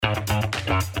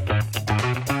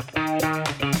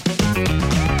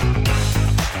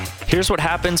Here's what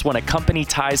happens when a company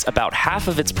ties about half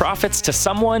of its profits to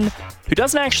someone who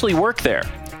doesn't actually work there.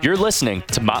 You're listening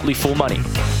to Motley Fool Money.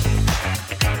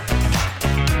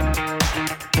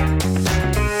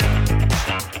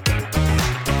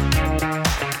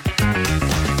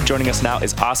 Joining us now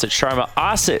is Asit Sharma.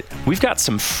 Asit, we've got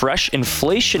some fresh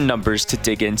inflation numbers to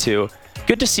dig into.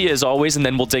 Good to see you as always, and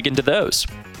then we'll dig into those.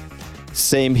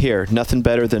 Same here. Nothing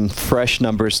better than fresh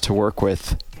numbers to work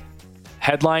with.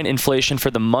 Headline inflation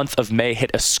for the month of May hit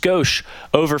a skosh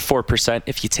over 4%.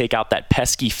 If you take out that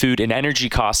pesky food and energy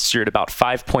costs, you're at about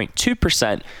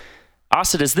 5.2%.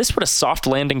 Asit, is this what a soft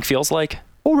landing feels like?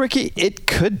 Well, Ricky, it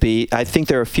could be. I think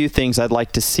there are a few things I'd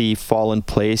like to see fall in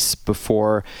place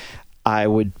before I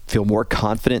would feel more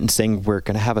confident in saying we're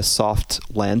going to have a soft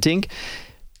landing.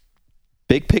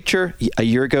 Big picture, a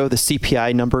year ago, the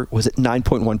CPI number was at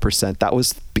 9.1%. That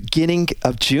was beginning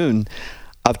of June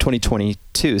of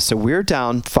 2022. So we're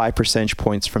down 5 percentage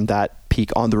points from that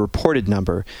peak on the reported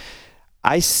number.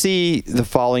 I see the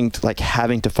falling,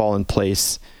 having to fall in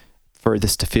place for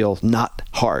this to feel not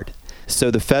hard.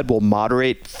 So the Fed will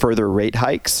moderate further rate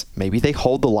hikes. Maybe they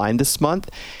hold the line this month,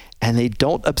 and they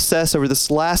don't obsess over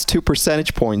this last 2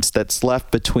 percentage points that's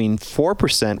left between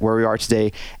 4%, where we are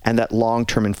today, and that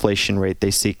long-term inflation rate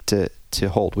they seek to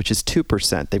hold, which is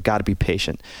 2%. They've got to be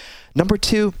patient. Number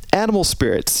two, animal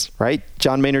spirits, right?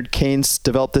 John Maynard Keynes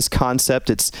developed this concept.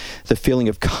 It's the feeling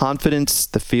of confidence,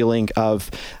 the feeling of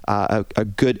a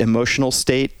good emotional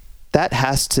state. That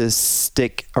has to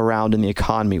stick around in the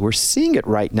economy. We're seeing it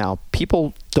right now.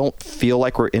 People don't feel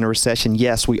like we're in a recession.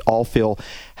 Yes, we all feel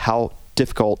how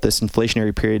difficult this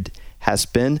inflationary period has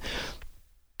been,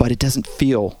 but it doesn't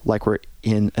feel like we're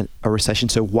in a recession.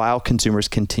 So while consumers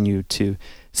continue to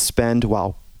spend,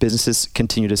 while businesses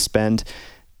continue to spend,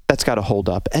 that's got to hold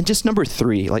up. And just number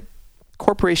three,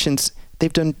 corporations,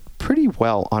 they've done pretty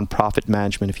well on profit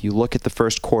management. If you look at the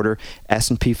first quarter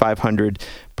S&P 500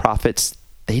 profits,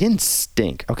 they didn't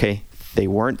stink. Okay, they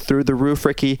weren't through the roof,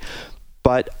 Ricky,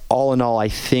 but all in all, I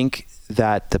think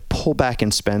that the pullback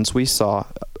in spends we saw,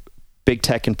 big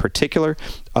tech in particular,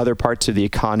 other parts of the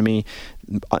economy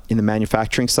in the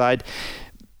manufacturing side,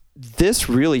 this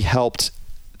really helped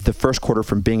the first quarter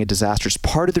from being a disaster. It's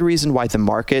part of the reason why the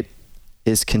market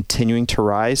is continuing to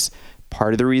rise,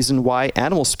 part of the reason why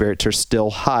animal spirits are still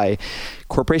high.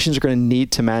 Corporations are going to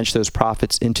need to manage those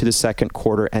profits into the second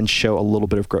quarter and show a little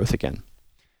bit of growth again.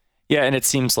 Yeah, and it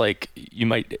seems like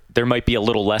there might be a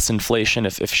little less inflation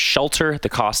if shelter, the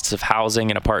costs of housing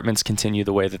and apartments continue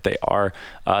the way that they are.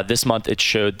 This month, it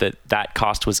showed that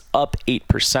cost was up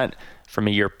 8% from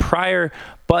a year prior,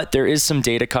 but there is some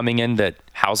data coming in that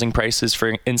housing prices,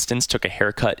 for instance, took a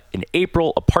haircut in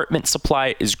April. Apartment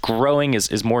supply is growing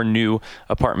as more new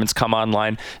apartments come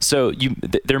online. So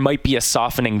there might be a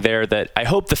softening there that I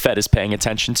hope the Fed is paying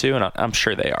attention to, and I'm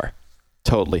sure they are.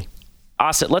 Totally.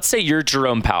 Asit, let's say you're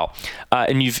Jerome Powell,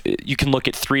 and you can look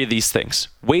at three of these things: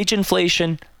 wage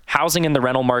inflation, housing in the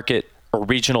rental market, or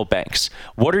regional banks.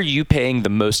 What are you paying the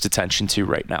most attention to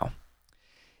right now?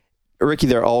 Ricky,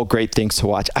 they're all great things to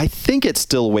watch. I think it's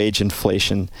still wage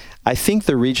inflation. I think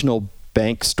the regional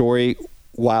bank story,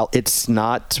 while it's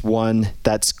not one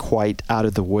that's quite out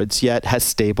of the woods yet, has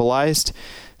stabilized.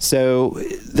 So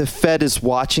the Fed is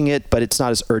watching it, but it's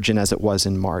not as urgent as it was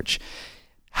in March.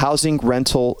 Housing,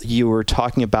 rental, you were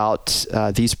talking about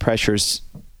these pressures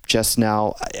just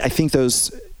now. I think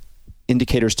those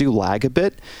indicators do lag a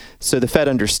bit. So the Fed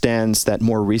understands that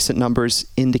more recent numbers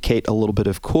indicate a little bit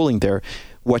of cooling there.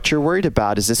 What you're worried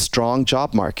about is this strong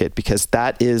job market, because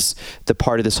that is the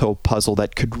part of this whole puzzle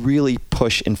that could really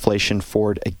push inflation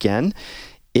forward again.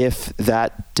 If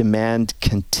that demand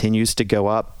continues to go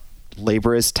up,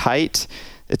 labor is tight,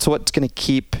 it's what's going to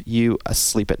keep you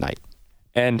asleep at night.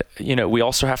 And, we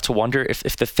also have to wonder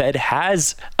if the Fed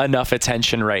has enough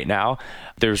attention right now.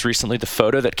 There's recently the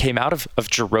photo that came out of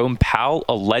Jerome Powell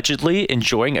allegedly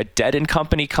enjoying a Dead &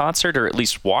 Company concert, or at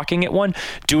least walking at one,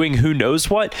 doing who knows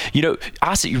what.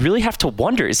 Asit, you really have to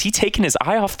wonder, is he taking his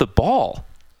eye off the ball?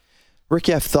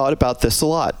 Ricky, I've thought about this a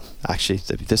lot. Actually,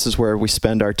 this is where we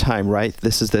spend our time, right?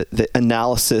 This is the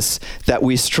analysis that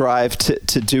we strive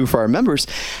to do for our members.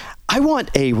 I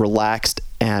want a relaxed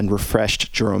and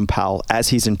refreshed Jerome Powell as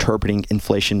he's interpreting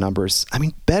inflation numbers. I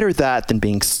mean, better that than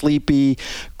being sleepy,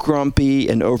 grumpy,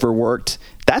 and overworked.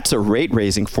 That's a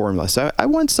rate-raising formula. So I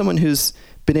want someone who's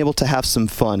been able to have some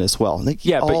fun as well.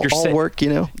 Yeah, but all work,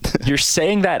 You're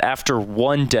saying that after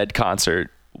one Dead concert.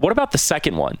 What about the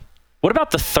second one? What about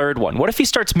the third one? What if he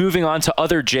starts moving on to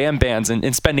other jam bands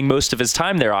and spending most of his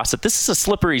time there, Asit? This is a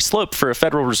slippery slope for a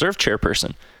Federal Reserve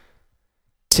chairperson.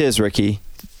 'Tis, Ricky.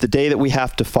 The day that we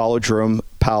have to follow Jerome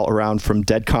Powell around from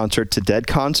dead concert to dead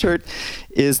concert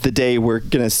is the day we're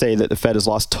going to say that the Fed has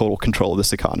lost total control of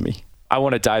this economy. I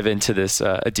want to dive into this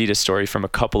Adidas story from a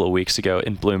couple of weeks ago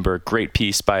in Bloomberg. Great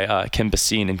piece by Kim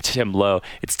Basine and Tim Lowe.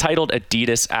 It's titled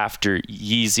Adidas After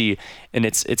Yeezy, and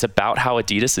it's about how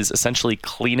Adidas is essentially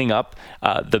cleaning up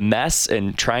the mess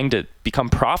and trying to become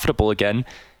profitable again.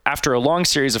 After a long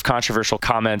series of controversial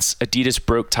comments, Adidas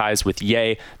broke ties with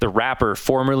Ye, the rapper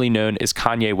formerly known as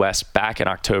Kanye West, back in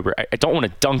October. I don't want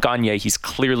to dunk on Ye. He's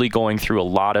clearly going through a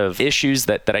lot of issues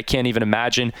that I can't even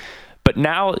imagine. But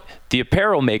now the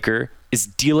apparel maker is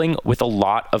dealing with a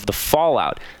lot of the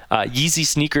fallout. Yeezy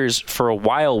sneakers for a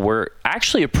while were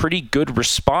actually a pretty good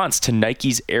response to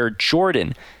Nike's Air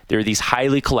Jordan. They're these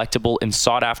highly collectible and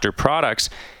sought after products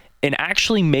and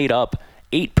actually made up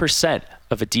 8%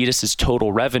 of Adidas's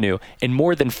total revenue and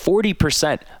more than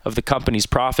 40% of the company's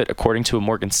profit, according to a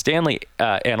Morgan Stanley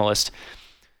analyst.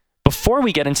 Before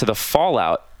we get into the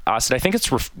fallout, Austin, I think it's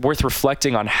worth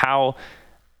reflecting on how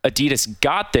Adidas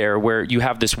got there, where you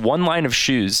have this one line of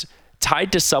shoes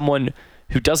tied to someone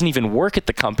who doesn't even work at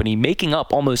the company, making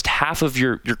up almost half of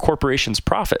your corporation's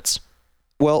profits.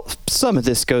 Well, some of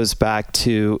this goes back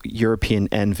to European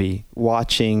envy,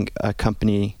 watching a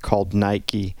company called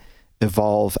Nike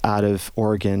evolve out of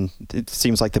Oregon. It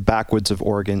seems like the backwoods of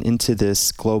Oregon into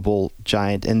this global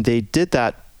giant. And they did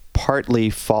that partly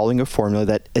following a formula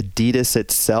that Adidas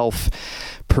itself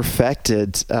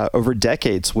perfected over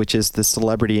decades, which is the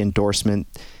celebrity endorsement.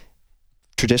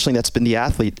 Traditionally, that's been the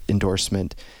athlete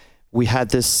endorsement. We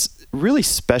had this really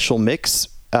special mix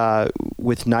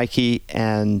with Nike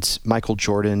and Michael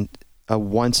Jordan, a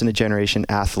once-in-a-generation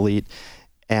athlete,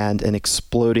 and an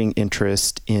exploding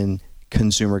interest in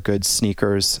consumer goods,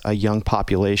 sneakers, a young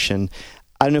population.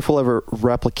 I don't know if we'll ever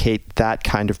replicate that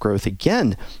kind of growth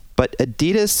again, but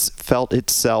Adidas felt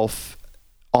itself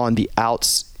on the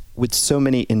outs with so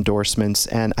many endorsements,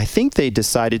 and I think they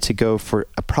decided to go for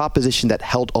a proposition that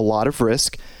held a lot of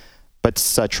risk, but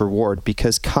such reward,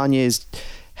 because Kanye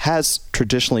has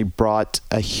traditionally brought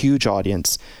a huge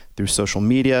audience through social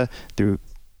media, through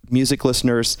music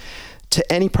listeners, to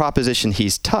any proposition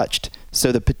he's touched.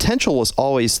 So the potential was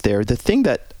always there. The thing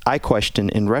that I question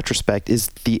in retrospect is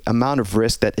the amount of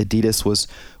risk that Adidas was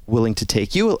willing to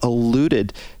take. You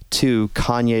alluded to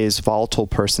Kanye's volatile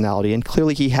personality, and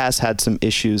clearly he has had some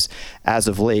issues as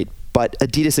of late, but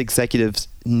Adidas executives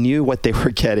knew what they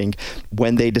were getting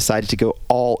when they decided to go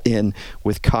all in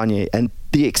with Kanye. And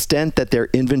the extent that their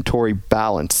inventory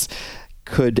balance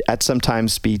could at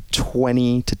sometimes be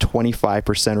 20 to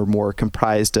 25% or more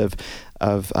comprised of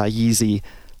Yeezy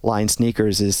line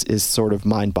sneakers is sort of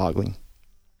mind-boggling.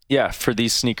 Yeah, for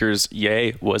these sneakers,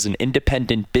 Ye was an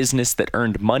independent business that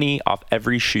earned money off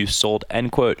every shoe sold,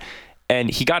 end quote. And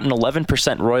he got an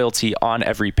 11% royalty on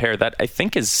every pair. That I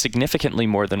think is significantly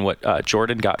more than what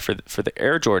Jordan got for the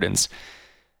Air Jordans.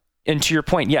 And to your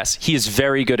point, yes, he is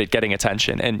very good at getting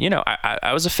attention. And, you know,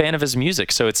 I was a fan of his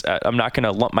music, so it's I'm not going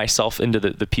to lump myself into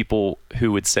the people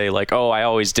who would say, like, oh, I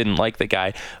always didn't like the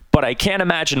guy. But I can't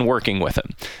imagine working with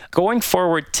him. Going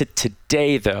forward to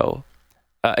today, though,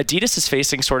 Adidas is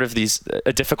facing sort of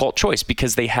a difficult choice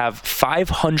because they have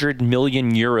 500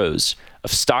 million euros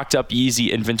of stocked up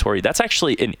Yeezy inventory. That's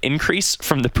actually an increase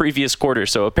from the previous quarter.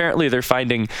 So apparently they're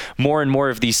finding more and more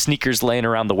of these sneakers laying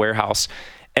around the warehouse.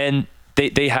 And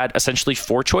they had essentially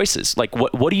four choices. Like,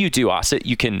 what do you do, Osset?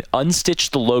 You can unstitch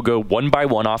the logo one by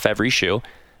one off every shoe.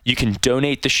 You can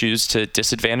donate the shoes to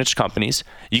disadvantaged companies.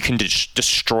 You can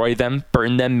destroy them,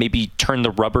 burn them, maybe turn the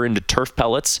rubber into turf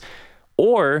pellets.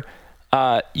 Or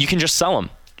you can just sell them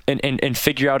and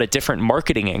figure out a different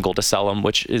marketing angle to sell them,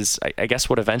 which is, I guess,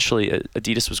 what eventually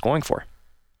Adidas was going for.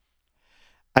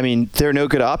 I mean, there are no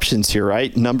good options here,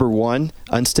 right? Number one,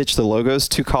 unstitch the logos,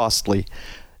 too costly.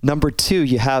 Number two,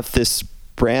 you have this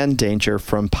brand danger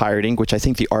from pirating, which I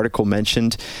think the article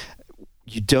mentioned.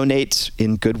 You donate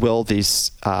in goodwill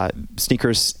these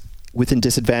sneakers within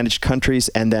disadvantaged countries,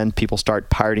 and then people start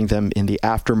pirating them in the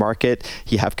aftermarket.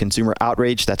 You have consumer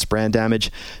outrage, that's brand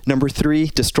damage. Number three,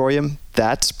 destroy them.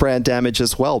 That's brand damage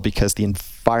as well, because the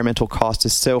environmental cost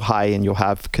is so high, and you'll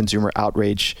have consumer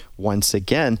outrage once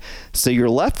again. So you're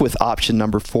left with option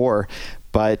number four.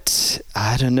 But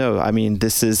I don't know. I mean,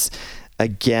 this is,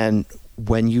 again,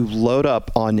 when you load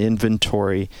up on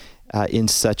inventory in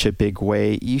such a big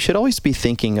way, you should always be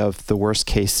thinking of the worst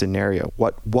case scenario.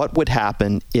 What would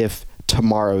happen if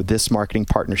tomorrow this marketing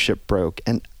partnership broke?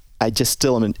 And I just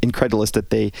still am incredulous that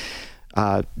they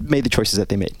made the choices that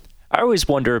they made. I always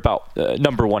wonder about,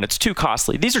 number one, it's too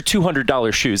costly. These are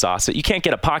 $200 shoes, Asa. You can't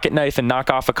get a pocket knife and knock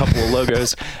off a couple of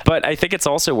logos. But I think it's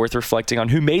also worth reflecting on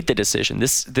who made the decision.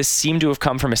 This seemed to have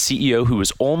come from a CEO who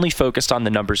was only focused on the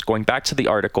numbers. Going back to the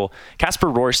article, Casper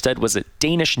Rorsted was a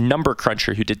Danish number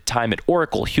cruncher who did time at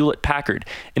Oracle, Hewlett-Packard,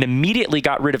 and immediately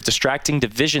got rid of distracting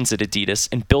divisions at Adidas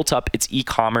and built up its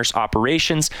e-commerce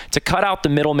operations to cut out the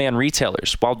middleman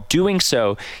retailers. While doing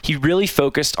so, he really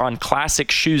focused on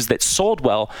classic shoes that sold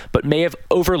well, but may have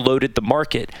overloaded the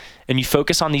market. And you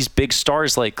focus on these big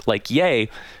stars like Ye,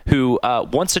 who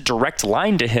wants a direct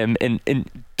line to him and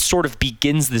sort of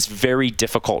begins this very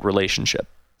difficult relationship.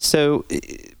 So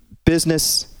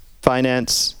business,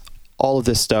 finance, all of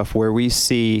this stuff where we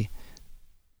see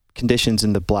conditions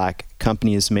in the black,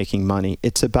 company is making money.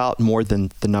 It's about more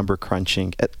than the number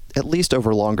crunching, at least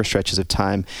over longer stretches of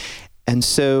time. And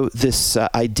so this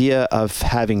idea of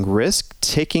having risk,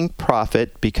 taking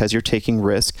profit because you're taking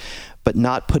risk, but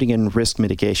not putting in risk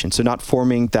mitigation. So not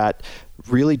forming that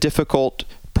really difficult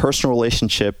personal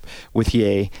relationship with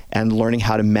Ye and learning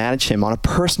how to manage him on a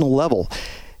personal level.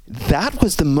 That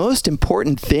was the most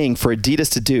important thing for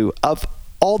Adidas to do of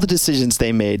all the decisions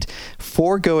they made,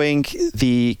 foregoing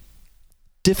the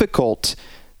difficult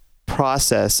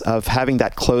process of having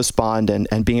that close bond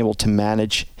and being able to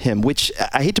manage him, which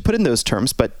I hate to put in those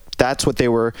terms, but that's what they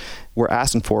were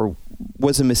asking for,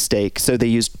 was a mistake. So they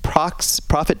used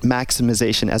profit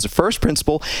maximization as a first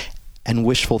principle and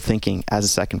wishful thinking as a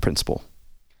second principle.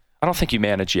 I don't think you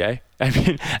manage Ye. I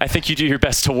mean, I think you do your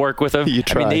best to work with him. You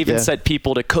try, they even sent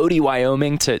people to Cody,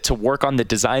 Wyoming to work on the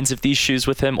designs of these shoes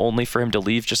with him, only for him to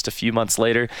leave just a few months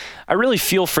later. I really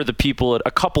feel for the people at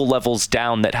a couple levels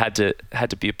down that had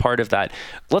to be a part of that.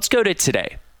 Let's go to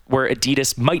today, where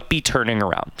Adidas might be turning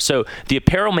around. So the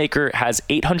apparel maker has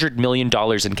 $800 million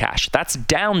in cash. That's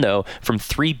down, though, from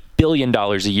 $3 billion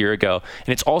a year ago. And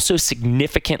it's also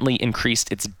significantly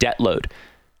increased its debt load.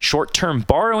 Short-term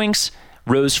borrowings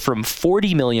rose from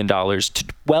 $40 million to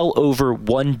well over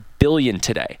 $1 billion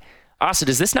today. Asa,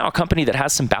 is this now a company that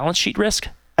has some balance sheet risk?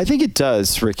 I think it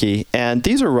does, Ricky. And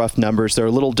these are rough numbers. They're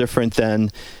a little different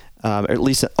than, at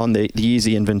least on the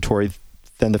Yeezy inventory,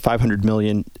 than the 500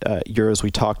 million euros we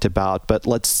talked about. But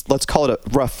let's call it a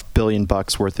rough $1 billion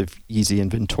worth of Yeezy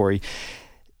inventory.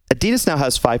 Adidas now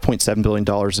has $5.7 billion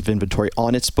of inventory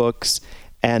on its books,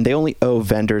 and they only owe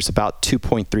vendors about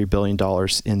 $2.3 billion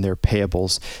in their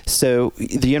payables. So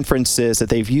the inference is that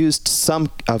they've used some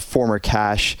of former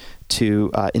cash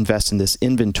to invest in this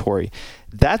inventory.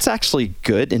 That's actually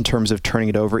good in terms of turning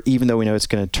it over, even though we know it's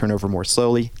going to turn over more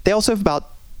slowly. They also have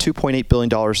about $2.8 billion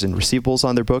in receivables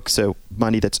on their books, so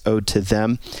money that's owed to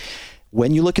them.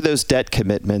 When you look at those debt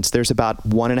commitments, there's about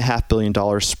 $1.5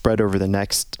 billion spread over the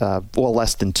next,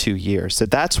 less than 2 years. So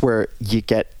that's where you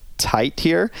get tight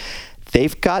here.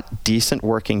 They've got decent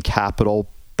working capital,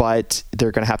 but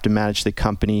they're going to have to manage the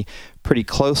company pretty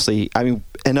closely. I mean,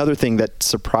 another thing that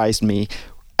surprised me,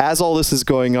 as all this is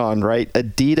going on, right?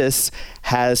 Adidas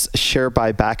has a share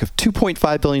buyback of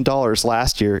 $2.5 billion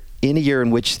last year in a year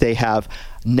in which they have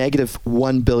negative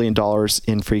 $1 billion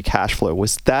in free cash flow.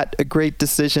 Was that a great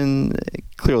decision?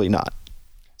 Clearly not.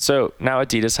 So now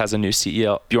Adidas has a new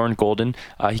CEO, Bjorn Gulden.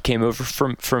 He came over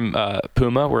from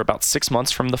Puma. We're about 6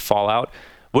 months from the fallout.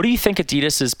 What do you think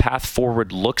Adidas's path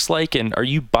forward looks like, and are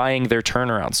you buying their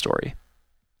turnaround story?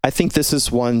 I think this is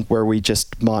one where we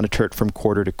just monitor it from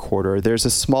quarter to quarter. There's a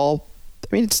small,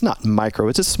 it's not micro,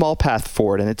 it's a small path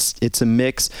forward, and it's a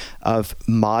mix of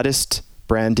modest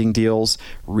branding deals,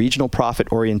 regional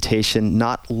profit orientation,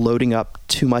 not loading up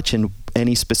too much in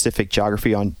any specific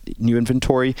geography on new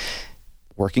inventory,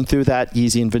 working through that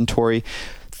easy inventory,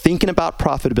 thinking about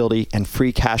profitability and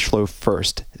free cash flow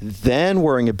first, then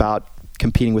worrying about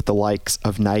competing with the likes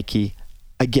of Nike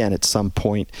again at some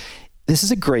point. This is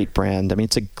a great brand.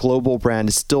 It's a global brand.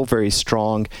 It's still very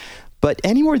strong. But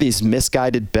any more of these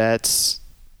misguided bets,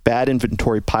 bad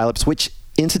inventory pileups, which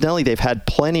incidentally they've had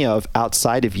plenty of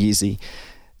outside of Yeezy,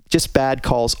 just bad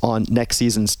calls on next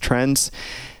season's trends,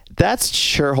 that's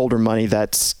shareholder money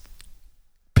that's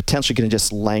potentially going to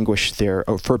just languish there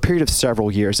for a period of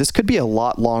several years. This could be a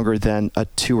lot longer than a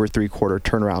 2 or 3 quarter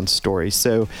turnaround story.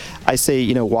 So I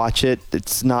say, watch it.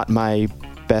 It's not my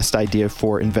best idea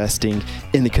for investing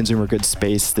in the consumer goods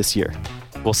space this year.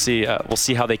 We'll see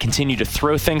how they continue to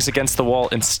throw things against the wall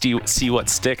and see what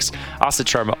sticks. Asa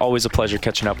Sharma, always a pleasure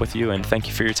catching up with you, and thank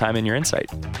you for your time and your insight.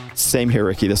 Same here,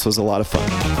 Ricky. This was a lot of fun.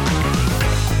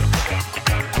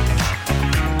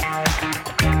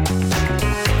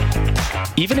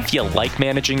 Even if you like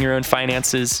managing your own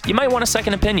finances, you might want a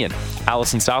second opinion.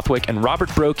 Allison Southwick and Robert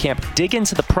Brokamp dig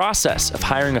into the process of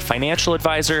hiring a financial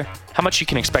advisor, how much you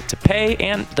can expect to pay,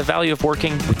 and the value of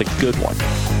working with a good one.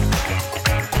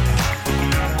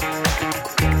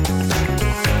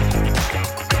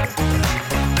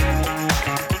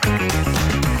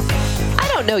 I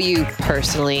don't know you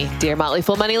personally, dear Motley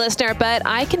Fool Money listener, but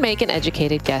I can make an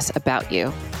educated guess about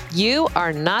you. You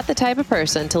are not the type of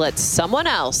person to let someone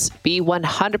else be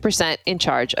 100% in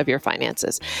charge of your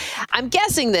finances. I'm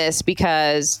guessing this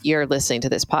because you're listening to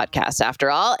this podcast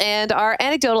after all, and our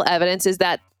anecdotal evidence is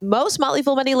that most Motley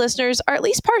Fool Money listeners are at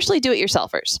least partially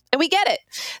do-it-yourselfers. And we get it.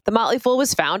 The Motley Fool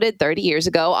was founded 30 years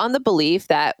ago on the belief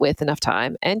that with enough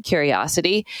time and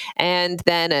curiosity, and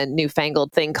then a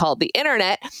newfangled thing called the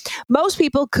internet, most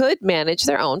people could manage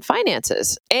their own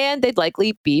finances. And they'd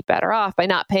likely be better off by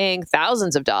not paying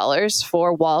thousands of dollars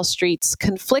for Wall Street's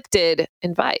conflicted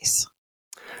advice.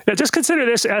 Now, just consider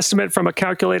this estimate from a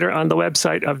calculator on the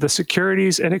website of the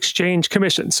Securities and Exchange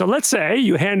Commission. So let's say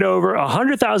you hand over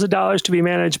 $100,000 to be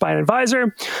managed by an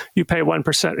advisor. You pay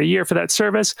 1% a year for that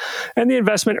service, and the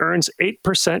investment earns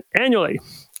 8% annually.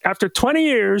 After 20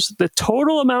 years, the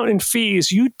total amount in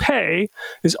fees you'd pay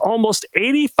is almost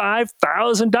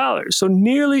 $85,000, so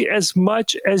nearly as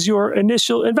much as your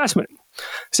initial investment.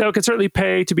 So it can certainly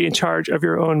pay to be in charge of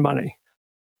your own money.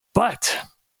 But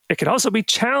it can also be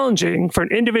challenging for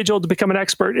an individual to become an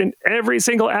expert in every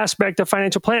single aspect of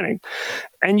financial planning.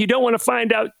 And you don't want to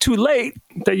find out too late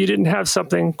that you didn't have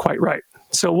something quite right.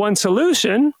 So one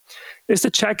solution is to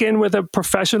check in with a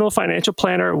professional financial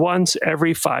planner once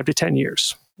every 5 to 10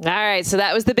 years. All right, so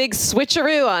that was the big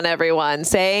switcheroo on everyone,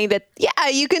 saying that, yeah,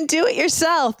 you can do it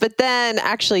yourself, but then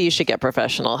actually you should get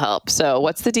professional help. So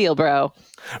what's the deal, bro?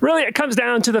 Really, it comes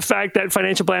down to the fact that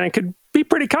financial planning could be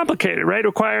pretty complicated, right? It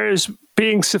requires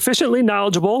being sufficiently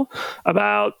knowledgeable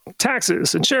about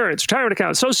taxes, insurance, retirement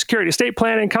accounts, Social Security, estate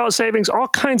planning, college savings, all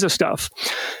kinds of stuff.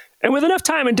 And with enough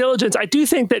time and diligence, I do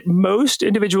think that most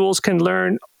individuals can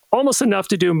learn almost enough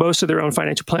to do most of their own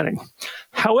financial planning.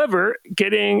 However,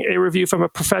 getting a review from a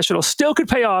professional still could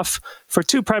pay off for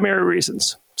two primary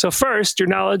reasons. So first, your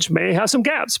knowledge may have some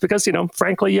gaps because,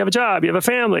 frankly, you have a job, you have a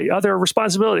family, other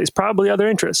responsibilities, probably other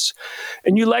interests.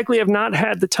 And you likely have not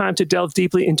had the time to delve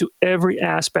deeply into every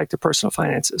aspect of personal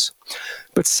finances.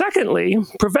 But secondly,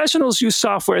 professionals use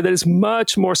software that is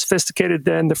much more sophisticated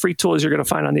than the free tools you're going to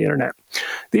find on the internet.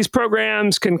 These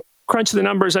programs can crunch the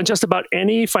numbers on just about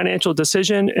any financial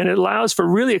decision, and it allows for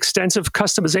really extensive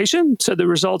customization, so the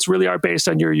results really are based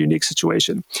on your unique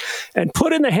situation. And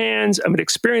put in the hands of an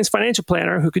experienced financial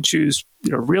planner who can choose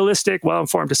realistic,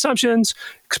 well-informed assumptions,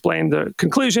 explain the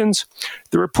conclusions.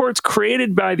 The reports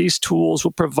created by these tools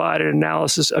will provide an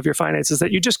analysis of your finances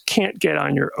that you just can't get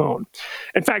on your own.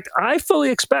 In fact, I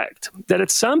fully expect that at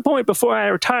some point before I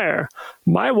retire,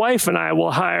 my wife and I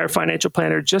will hire a financial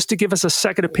planner just to give us a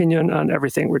second opinion on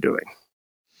everything we're doing.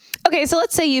 Okay, so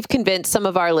let's say you've convinced some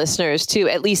of our listeners to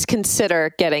at least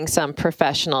consider getting some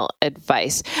professional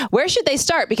advice. Where should they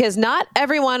start? Because not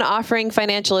everyone offering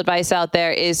financial advice out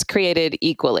there is created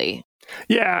equally.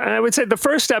 Yeah, and I would say the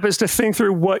first step is to think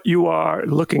through what you are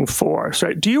looking for.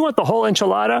 So, do you want the whole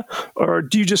enchilada, or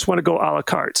do you just want to go a la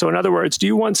carte? So in other words, do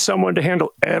you want someone to handle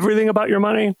everything about your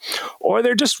money, or are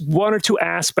there just one or two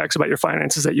aspects about your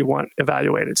finances that you want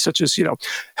evaluated, such as,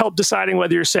 help deciding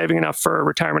whether you're saving enough for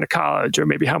retirement or college, or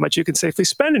maybe how much you can safely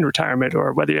spend in retirement,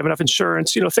 or whether you have enough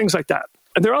insurance, things like that.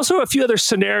 And there are also a few other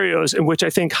scenarios in which I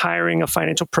think hiring a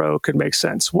financial pro could make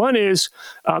sense. One is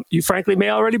you frankly may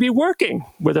already be working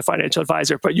with a financial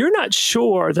advisor, but you're not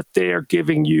sure that they are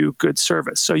giving you good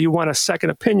service. So you want a second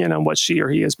opinion on what she or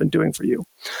he has been doing for you.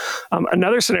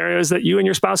 Another scenario is that you and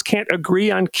your spouse can't agree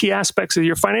on key aspects of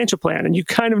your financial plan, and you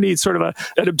kind of need sort of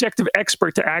an objective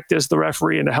expert to act as the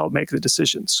referee and to help make the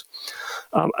decisions.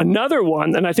 Another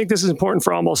one, and I think this is important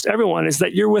for almost everyone, is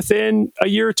that you're within a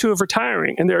year or two of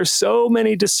retiring, and there are so many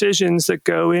decisions that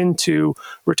go into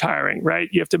retiring, right?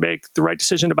 You have to make the right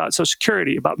decision about Social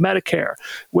Security, about Medicare,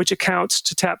 which accounts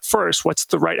to tap first, what's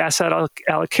the right asset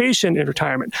allocation in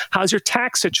retirement, how's your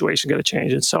tax situation going to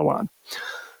change, and so on.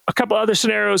 A couple other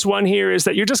scenarios. One here is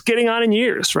that you're just getting on in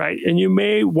years, right? And you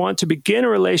may want to begin a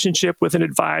relationship with an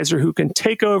advisor who can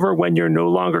take over when you're no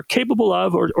longer capable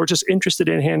of or just interested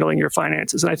in handling your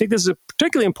finances. And I think this is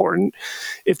particularly important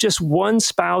if just one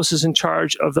spouse is in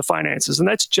charge of the finances. And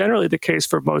that's generally the case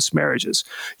for most marriages.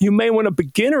 You may want to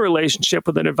begin a relationship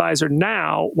with an advisor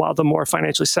now while the more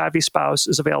financially savvy spouse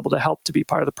is available to help to be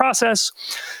part of the process.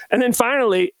 And then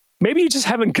finally, maybe you just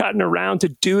haven't gotten around to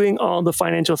doing all the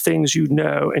financial things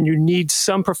and you need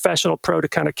some professional pro to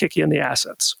kind of kick you in the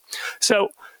assets. So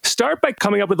start by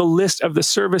coming up with a list of the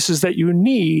services that you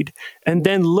need, and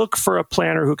then look for a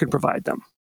planner who can provide them.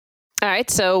 All right.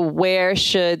 So where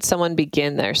should someone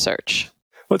begin their search?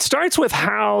 Well, it starts with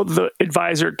how the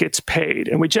advisor gets paid.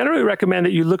 And we generally recommend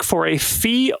that you look for a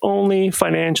fee-only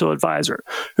financial advisor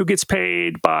who gets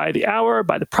paid by the hour,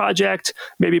 by the project,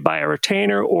 maybe by a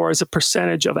retainer, or as a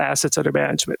percentage of assets under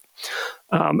management.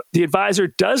 The advisor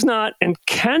does not and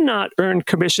cannot earn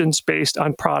commissions based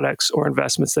on products or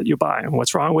investments that you buy. And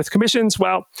what's wrong with commissions?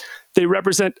 Well, they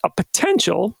represent a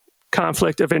potential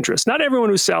conflict of interest. Not everyone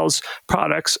who sells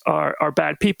products are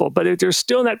bad people, but there's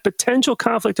still that potential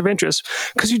conflict of interest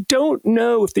because you don't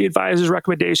know if the advisor's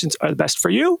recommendations are the best for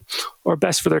you or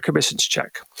best for their commissions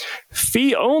check.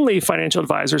 Fee-only financial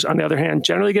advisors, on the other hand,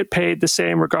 generally get paid the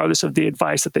same regardless of the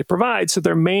advice that they provide, so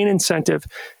their main incentive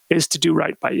is to do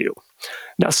right by you.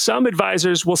 Now, some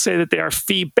advisors will say that they are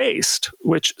fee-based,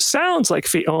 which sounds like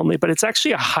fee-only, but it's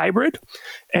actually a hybrid,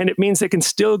 and it means they can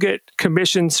still get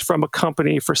commissions from a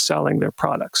company for selling their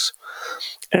products.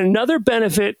 And another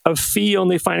benefit of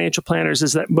fee-only financial planners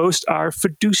is that most are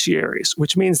fiduciaries,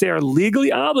 which means they are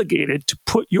legally obligated to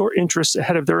put your interests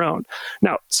ahead of their own.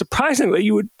 Now, surprisingly,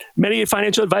 many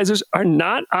financial advisors are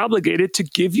not obligated to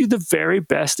give you the very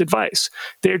best advice.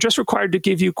 They are just required to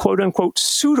give you quote-unquote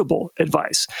suitable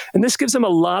advice. And this gives them a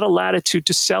lot of latitude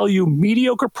to sell you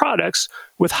mediocre products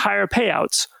with higher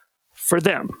payouts for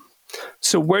them.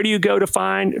 So where do you go to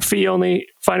find fee-only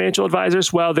financial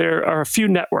advisors? Well, there are a few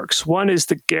networks. One is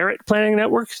the Garrett Planning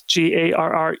Network, Garrett,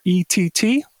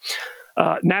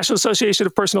 National Association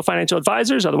of Personal Financial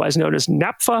Advisors, otherwise known as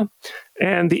NAPFA,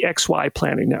 and the XY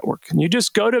Planning Network. And you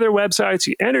just go to their websites,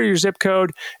 you enter your zip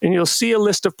code, and you'll see a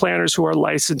list of planners who are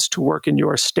licensed to work in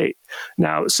your state.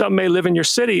 Now, some may live in your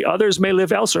city, others may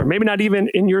live elsewhere, maybe not even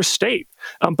in your state,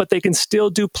 but they can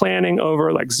still do planning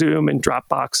over like Zoom and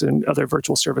Dropbox and other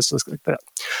virtual services like that.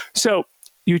 So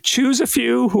you choose a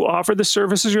few who offer the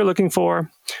services you're looking for.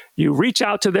 You reach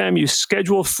out to them. You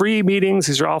schedule free meetings.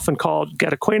 These are often called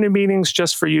get acquainted meetings,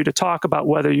 just for you to talk about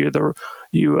whether they're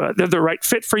the right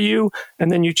fit for you,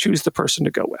 and then you choose the person to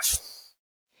go with.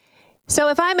 So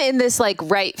if I'm in this like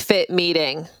right fit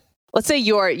meeting, let's say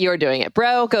you're doing it.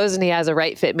 Bro goes and he has a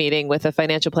right fit meeting with a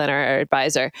financial planner or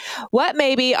advisor. What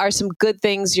maybe are some good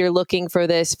things you're looking for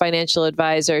this financial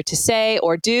advisor to say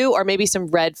or do, or maybe some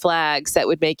red flags that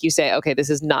would make you say, okay, this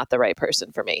is not the right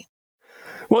person for me?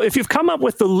 Well, if you've come up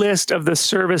with the list of the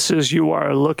services you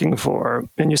are looking for,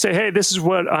 and you say, hey, this is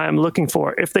what I'm looking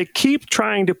for, if they keep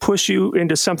trying to push you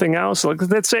into something else, like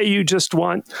let's say you just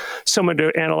want someone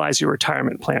to analyze your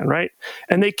retirement plan, right?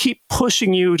 And they keep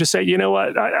pushing you to say, you know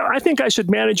what, I think I should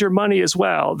manage your money as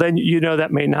well, then you know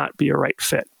that may not be a right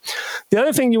fit. The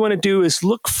other thing you want to do is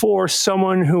look for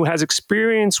someone who has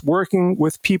experience working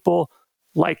with people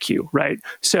like you, right?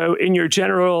 So in your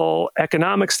general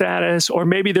economic status, or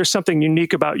maybe there's something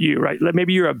unique about you, right?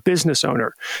 Maybe you're a business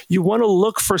owner. You want to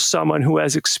look for someone who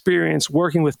has experience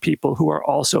working with people who are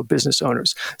also business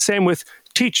owners. Same with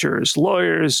teachers,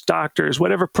 lawyers, doctors,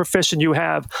 whatever profession you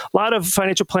have. A lot of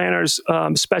financial planners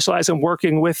specialize in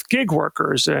working with gig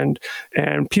workers and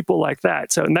people like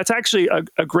that. So, and that's actually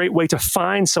a great way to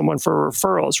find someone for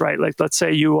referrals, right? Like, let's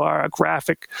say you are a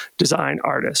graphic design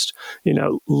artist.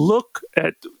 Look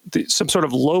at some sort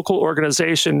of local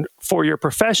organization for your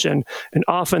profession, and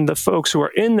often the folks who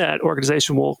are in that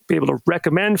organization will be able to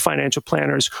recommend financial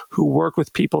planners who work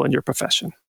with people in your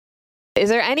profession. Is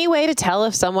there any way to tell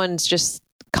if someone's just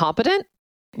competent?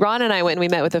 Ron and I went and we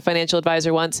met with a financial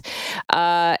advisor once,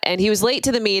 and he was late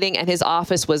to the meeting, and his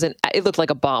office it looked like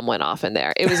a bomb went off in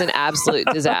there. It was an absolute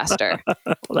disaster.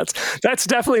 Well, that's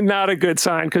definitely not a good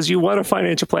sign, because you want a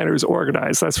financial planner who's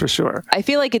organized, that's for sure. I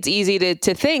feel like it's easy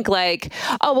to think like,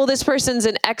 oh, well, this person's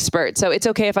an expert, so it's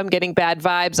okay if I'm getting bad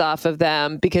vibes off of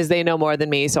them because they know more than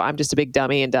me, so I'm just a big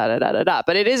dummy and da-da-da-da-da.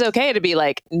 But it is okay to be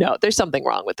like, no, there's something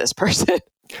wrong with this person.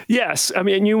 Yes. I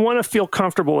mean, you want to feel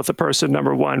comfortable with the person,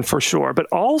 number one, for sure. But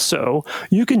also,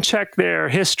 you can check their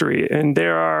history. And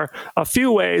there are a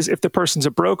few ways. If the person's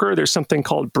a broker, there's something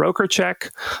called broker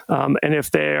check. And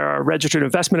if they are a registered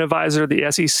investment advisor, the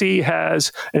SEC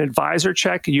has an advisor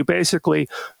check. You basically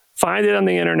find it on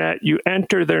the internet, you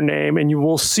enter their name, and you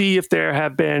will see if there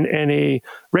have been any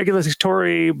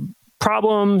regulatory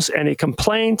problems, any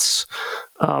complaints.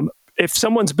 If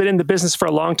someone's been in the business for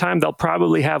a long time, they'll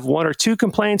probably have one or two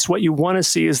complaints. What you want to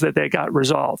see is that they got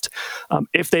resolved.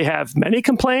 If they have many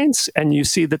complaints and you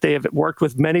see that they have worked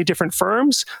with many different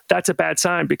firms, that's a bad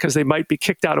sign, because they might be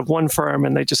kicked out of one firm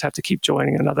and they just have to keep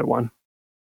joining another one.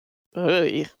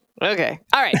 Okay.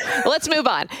 All right. Let's move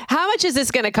on. How much is this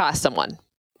going to cost someone?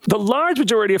 The large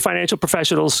majority of financial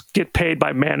professionals get paid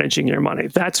by managing your money.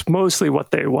 That's mostly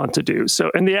what they want to do. So,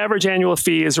 and the average annual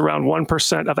fee is around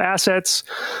 1% of assets.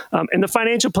 And the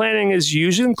financial planning is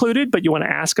usually included, but you want to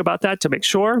ask about that to make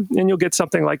sure. And you'll get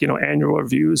something like, annual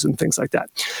reviews and things like that.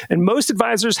 And most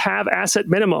advisors have asset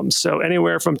minimums, so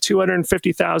anywhere from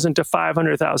 $250,000 to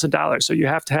 $500,000. So you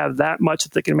have to have that much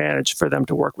that they can manage for them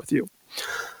to work with you.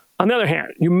 On the other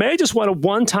hand, you may just want a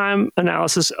one-time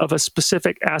analysis of a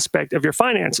specific aspect of your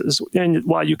finances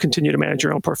while you continue to manage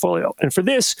your own portfolio. And for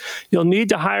this, you'll need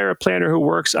to hire a planner who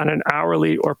works on an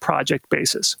hourly or project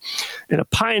basis. And a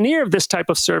pioneer of this type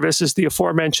of service is the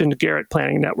aforementioned Garrett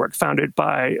Planning Network, founded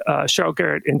by Cheryl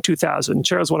Garrett in 2000.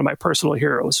 Cheryl's one of my personal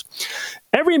heroes.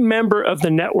 Every member of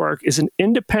the network is an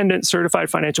independent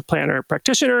certified financial planner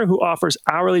practitioner who offers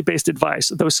hourly-based advice,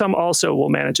 though some also will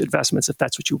manage investments if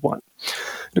that's what you want.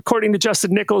 According to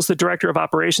Justin Nichols, the director of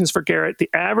operations for Garrett, the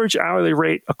average hourly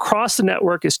rate across the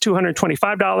network is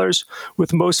 $225,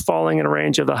 with most falling in a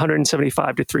range of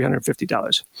 $175 to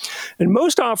 $350. And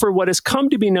most offer what has come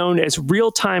to be known as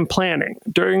real-time planning,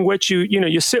 during which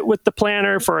you sit with the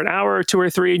planner for an hour or two or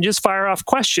three and just fire off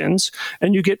questions,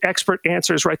 and you get expert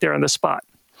answers right there on the spot.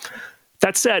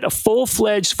 That said, a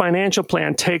full-fledged financial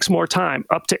plan takes more time,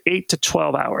 up to 8 to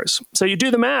 12 hours. So you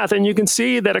do the math, and you can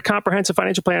see that a comprehensive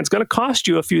financial plan is going to cost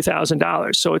you a few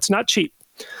 $1,000s, so it's not cheap.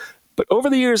 But over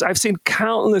the years, I've seen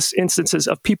countless instances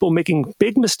of people making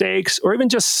big mistakes or even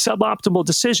just suboptimal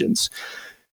decisions.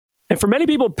 And for many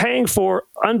people, paying for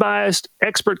unbiased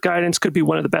expert guidance could be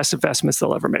one of the best investments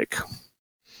they'll ever make.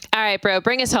 All right, bro,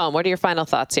 bring us home. What are your final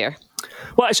thoughts here?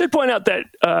 Well, I should point out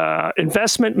that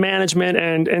investment management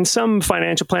and some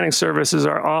financial planning services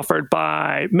are offered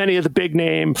by many of the big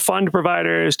name fund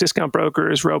providers, discount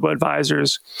brokers,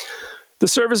 robo-advisors. The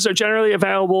services are generally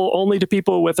available only to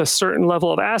people with a certain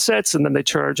level of assets, and then they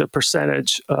charge a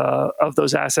percentage of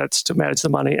those assets to manage the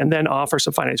money and then offer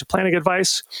some financial planning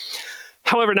advice.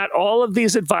 However, not all of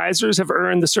these advisors have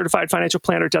earned the Certified Financial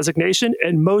Planner designation,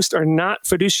 and most are not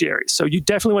fiduciaries. So you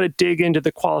definitely want to dig into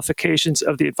the qualifications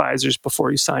of the advisors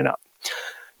before you sign up.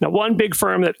 Now, one big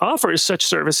firm that offers such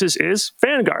services is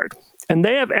Vanguard, and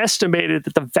they have estimated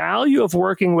that the value of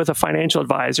working with a financial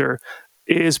advisor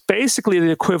is basically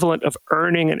the equivalent of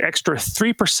earning an extra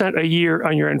 3% a year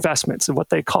on your investments in what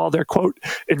they call their, quote,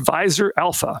 advisor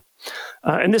alpha.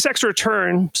 And this extra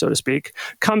return, so to speak,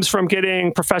 comes from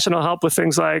getting professional help with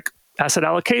things like asset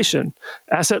allocation,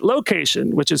 asset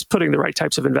location, which is putting the right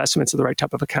types of investments in the right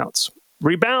type of accounts,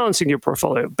 rebalancing your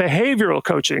portfolio, behavioral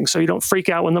coaching so you don't freak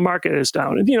out when the market is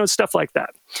down, and stuff like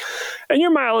that. And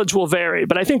your mileage will vary,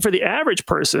 but I think for the average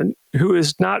person who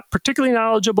is not particularly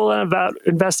knowledgeable about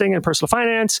investing in personal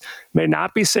finance, may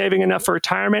not be saving enough for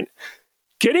retirement,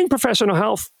 getting professional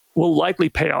help will likely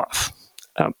pay off.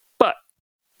 But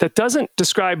that doesn't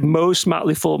describe most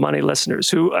Motley Fool Money listeners,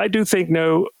 who I do think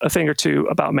know a thing or two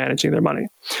about managing their money.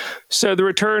 So the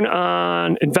return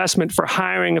on investment for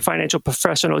hiring a financial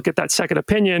professional to get that second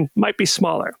opinion might be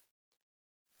smaller.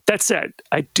 That said,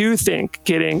 I do think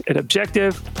getting an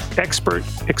objective, expert,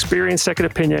 experienced second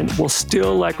opinion will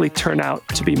still likely turn out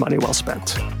to be money well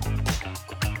spent.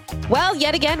 Well,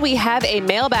 yet again, we have a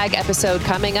mailbag episode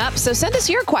coming up, so send us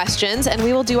your questions and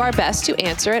we will do our best to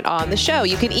answer it on the show.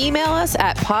 You can email us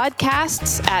at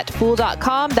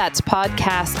podcasts@fool.com. That's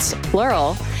podcasts,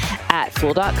 plural,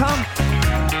 @fool.com.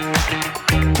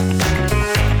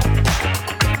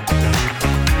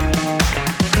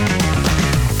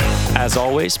 As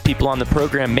always, people on the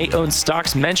program may own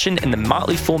stocks mentioned, and the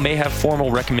Motley Fool may have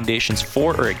formal recommendations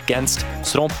for or against,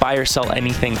 so don't buy or sell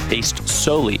anything based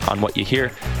solely on what you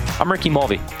hear. I'm Ricky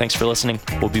Mulvey. Thanks for listening.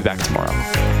 We'll be back tomorrow.